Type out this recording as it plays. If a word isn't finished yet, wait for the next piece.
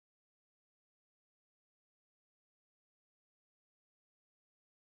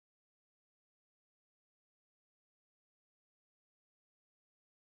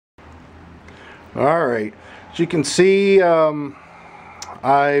All right, as you can see,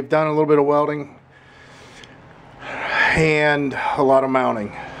 I've done a little bit of welding and a lot of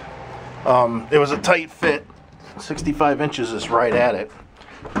mounting. It was a tight fit. 65 inches is right at it.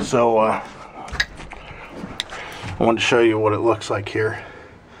 So I wanted to show you what it looks like here.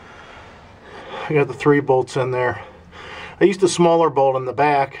 I got the 3 bolts in there. I used a smaller bolt in the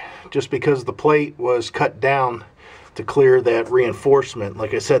back just because the plate was cut down to clear that reinforcement.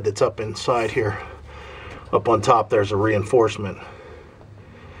 Like I said, that's up inside here. Up on top there's a reinforcement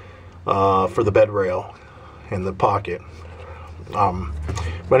for the bed rail and the pocket. But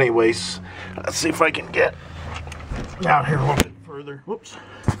anyways, let's see if I can get down here a little bit further. Whoops.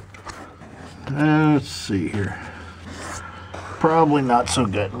 Let's see here. Probably not so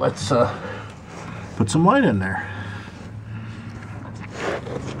good. Let's put some light in there.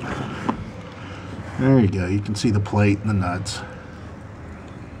 There you go. You can see the plate and the nuts.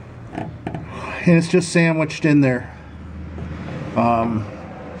 And it's just sandwiched in there.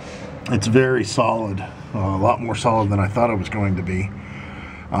 It's very solid. A lot more solid than I thought it was going to be.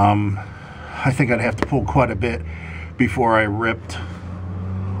 I think I'd have to pull quite a bit before I ripped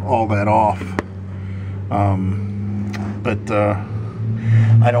all that off. But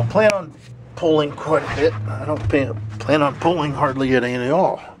I don't plan on pulling quite a bit. I don't plan on pulling hardly any at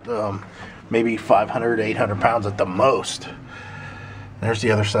all. Maybe 500, 800 pounds at the most. There's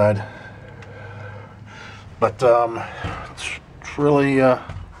the other side. But it's really,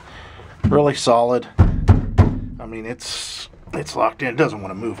 really solid. I mean, it's locked in. It doesn't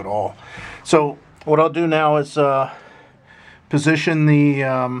want to move at all. So what I'll do now is position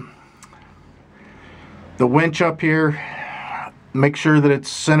the winch up here. Make sure that it's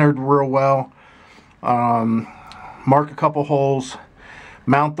centered real well. Mark a couple holes.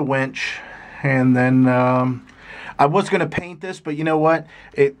 Mount the winch. And then I was going to paint this, but you know what?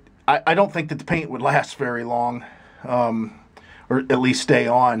 I don't think that the paint would last very long, or at least stay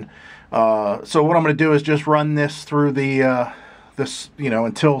on. So what I'm going to do is just run this through the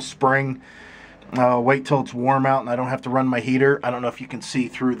until spring. Wait till it's warm out and I don't have to run my heater. I don't know if you can see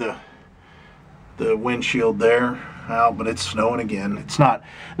through the windshield there, but it's snowing again. It's not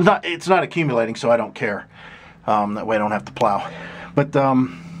accumulating, so I don't care. That way I don't have to plow. But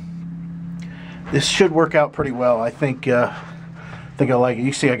this should work out pretty well. I think I like it.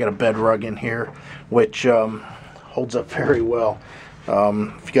 You see I got a bed rug in here, which holds up very well.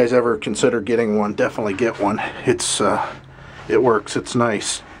 If you guys ever consider getting one, definitely get one. It works. It's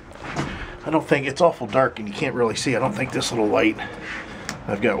nice. I don't think it's awful dark and you can't really see. I don't think this little light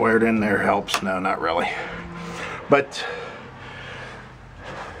I've got wired in there helps. No, not really. But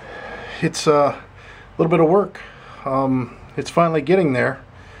it's a little bit of work. It's finally getting there.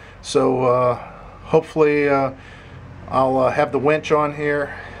 So hopefully I'll have the winch on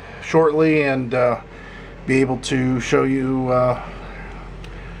here shortly and be able to show you, at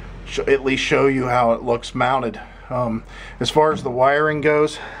least show you how it looks mounted. As far as the wiring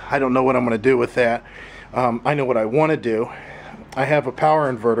goes, I don't know what I'm going to do with that. I know what I want to do. I have a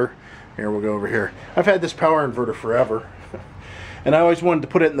power inverter. Here, we'll go over here. I've had this power inverter forever. And I always wanted to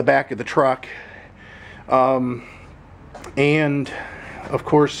put it in the back of the truck. And of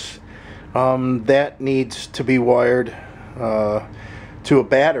course, that needs to be wired to a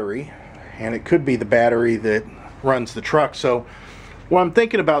battery. And it could be the battery that runs the truck. So what I'm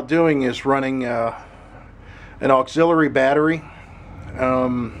thinking about doing is running an auxiliary battery,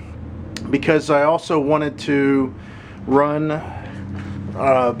 because I also wanted to run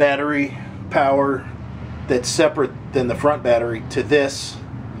battery power that's separate than the front battery to this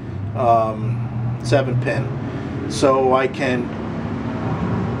 7-pin, so I can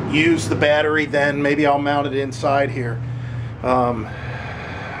use the battery. Then maybe I'll mount it inside here.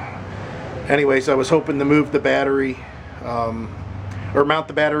 Anyways, I was hoping to move the battery or mount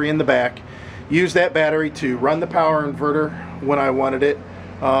the battery in the back, use that battery to run the power inverter when I wanted it,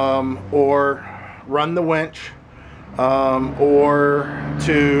 or run the winch, or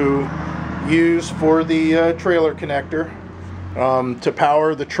to use for the trailer connector to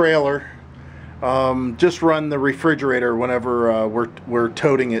power the trailer. Just run the refrigerator whenever we're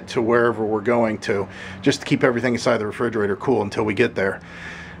toting it to wherever we're going to, just to keep everything inside the refrigerator cool until we get there,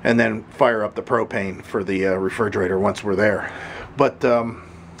 and then fire up the propane for the refrigerator once we're there. But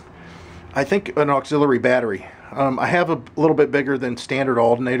I think an auxiliary battery. I have a little bit bigger than standard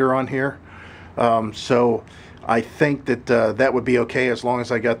alternator on here, so I think that that would be okay as long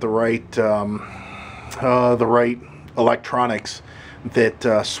as I got the right electronics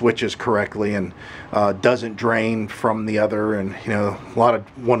that switches correctly and doesn't drain from the other, and a lot of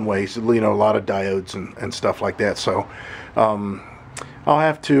one ways, a lot of diodes and stuff like that. So I'll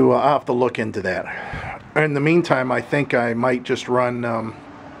have to look into that. In the meantime, I think I might just run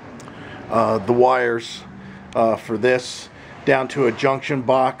the wires for this down to a junction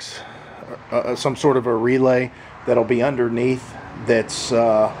box, some sort of a relay that'll be underneath, that's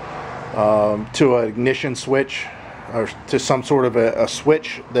to an ignition switch, or to some sort of a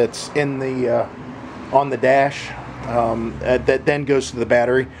switch that's in the on the dash, that then goes to the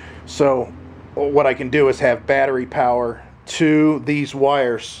battery. So what I can do is have battery power to these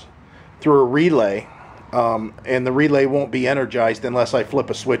wires through a relay, and the relay won't be energized unless I flip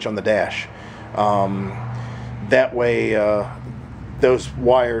a switch on the dash. That way those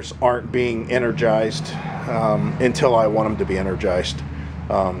wires aren't being energized until I want them to be energized,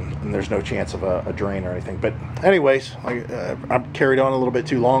 and there's no chance of a drain or anything. But anyways, I'm carried on a little bit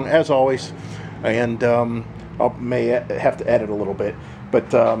too long as always, and I may have to edit a little bit,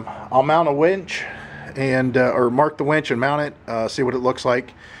 but I'll mount a winch and or mark the winch and mount it, see what it looks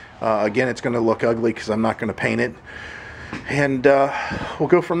like. Again, it's going to look ugly because I'm not going to paint it, and we'll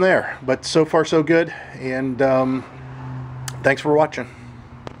go from there. But so far so good, and thanks for watching.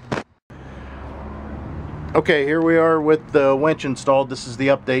 Okay, here we are with the winch installed. This is the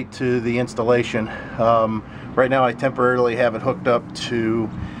update to the installation. Right now I temporarily have it hooked up to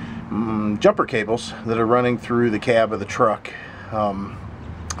jumper cables that are running through the cab of the truck,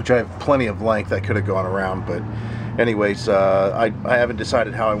 which I have plenty of length. I could have gone around, but anyways, I haven't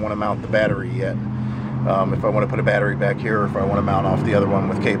decided how I want to mount the battery yet. If I want to put a battery back here, or if I want to mount off the other one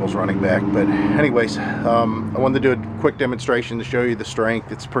with cables running back. But anyways, I wanted to do a quick demonstration to show you the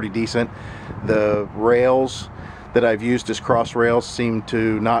strength. It's pretty decent. The rails that I've used as cross rails seem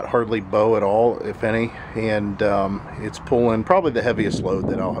to not hardly bow at all, if any, and it's pulling probably the heaviest load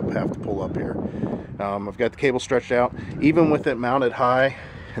that I'll have to pull up here. I've got the cable stretched out, even with it mounted high,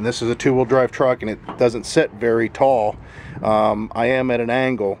 and this is a two-wheel drive truck and it doesn't sit very tall. I am at an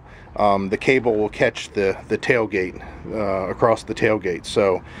angle. The cable will catch the tailgate, across the tailgate,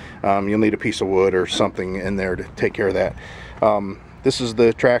 so you'll need a piece of wood or something in there to take care of that. This is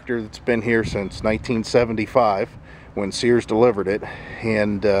the tractor that's been here since 1975 when Sears delivered it,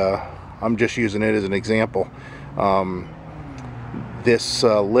 and I'm just using it as an example. This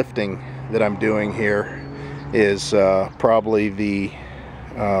lifting that I'm doing here is probably the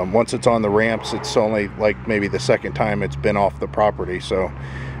once it's on the ramps, it's only like maybe the second time it's been off the property. So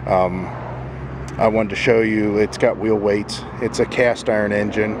I wanted to show you, it's got wheel weights, it's a cast iron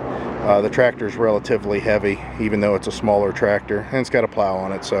engine. The tractor is relatively heavy, even though it's a smaller tractor, and it's got a plow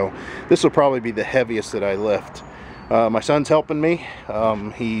on it, so this will probably be the heaviest that I lift. My son's helping me.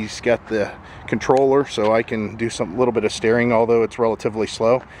 He's got the controller, so I can do a little bit of steering, although it's relatively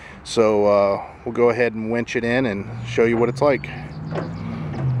slow. So we'll go ahead and winch it in and show you what it's like.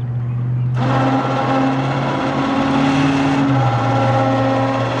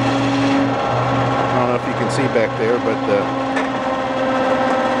 See back there, but the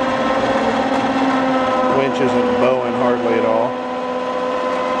winch isn't bowing hardly at all.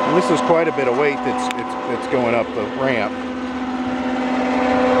 And this is quite a bit of weight that's going up the ramp,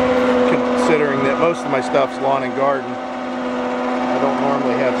 considering that most of my stuff's lawn and garden. I don't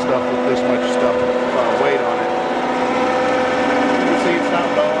normally have stuff with this much weight on it. You can see it's not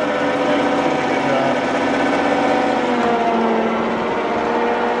bowing or anything. It's doing a good job.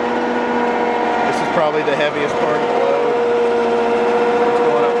 Probably the heaviest part of the load. It's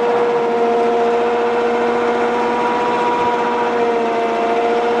going up front.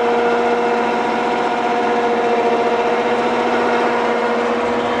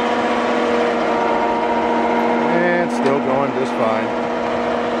 And still going just fine.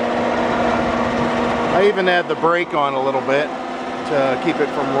 I even had the brake on a little bit to keep it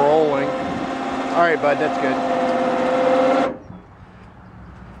from rolling. Alright, bud, that's good.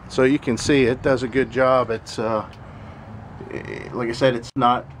 So you can see it does a good job. It's like I said, it's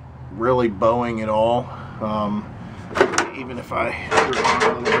not really bowing at all. Even if I screw it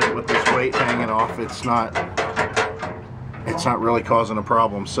on a little bit with this weight hanging off, it's not really causing a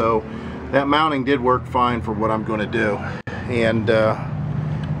problem. So that mounting did work fine for what I'm going to do, and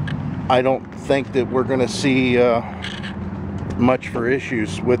I don't think that we're going to see much for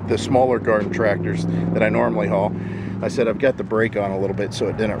issues with the smaller garden tractors that I normally haul. I said I've got the brake on a little bit so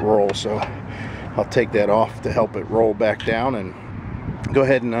it didn't roll, so I'll take that off to help it roll back down and go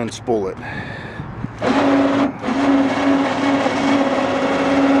ahead and unspool it.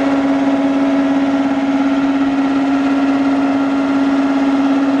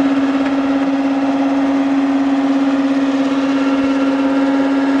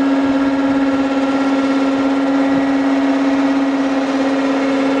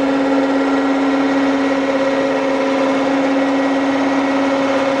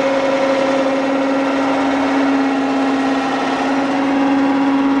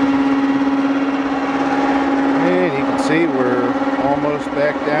 almost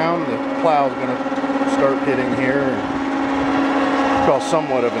back down. The plow's going to start hitting here and cause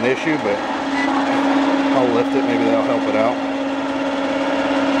somewhat of an issue, but I'll lift it. Maybe that'll help it out.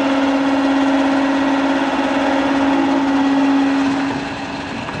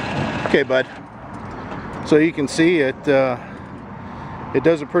 Okay, bud. So you can see it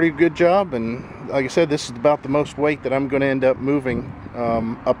does a pretty good job, and like I said, this is about the most weight that I'm going to end up moving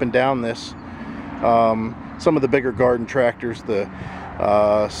up and down this. Some of the bigger garden tractors, the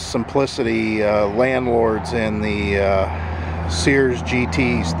Simplicity Landlords and the Sears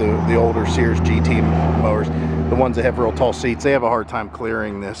GTs, the older Sears GT mowers, the ones that have real tall seats, they have a hard time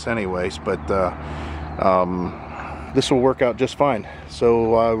clearing this anyways, but this will work out just fine.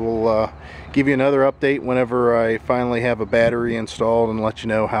 So I will give you another update whenever I finally have a battery installed and let you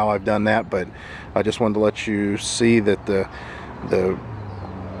know how I've done that. But I just wanted to let you see that the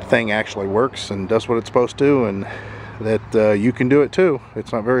thing actually works and does what it's supposed to, and that you can do it too.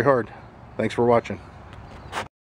 It's not very hard. Thanks for watching.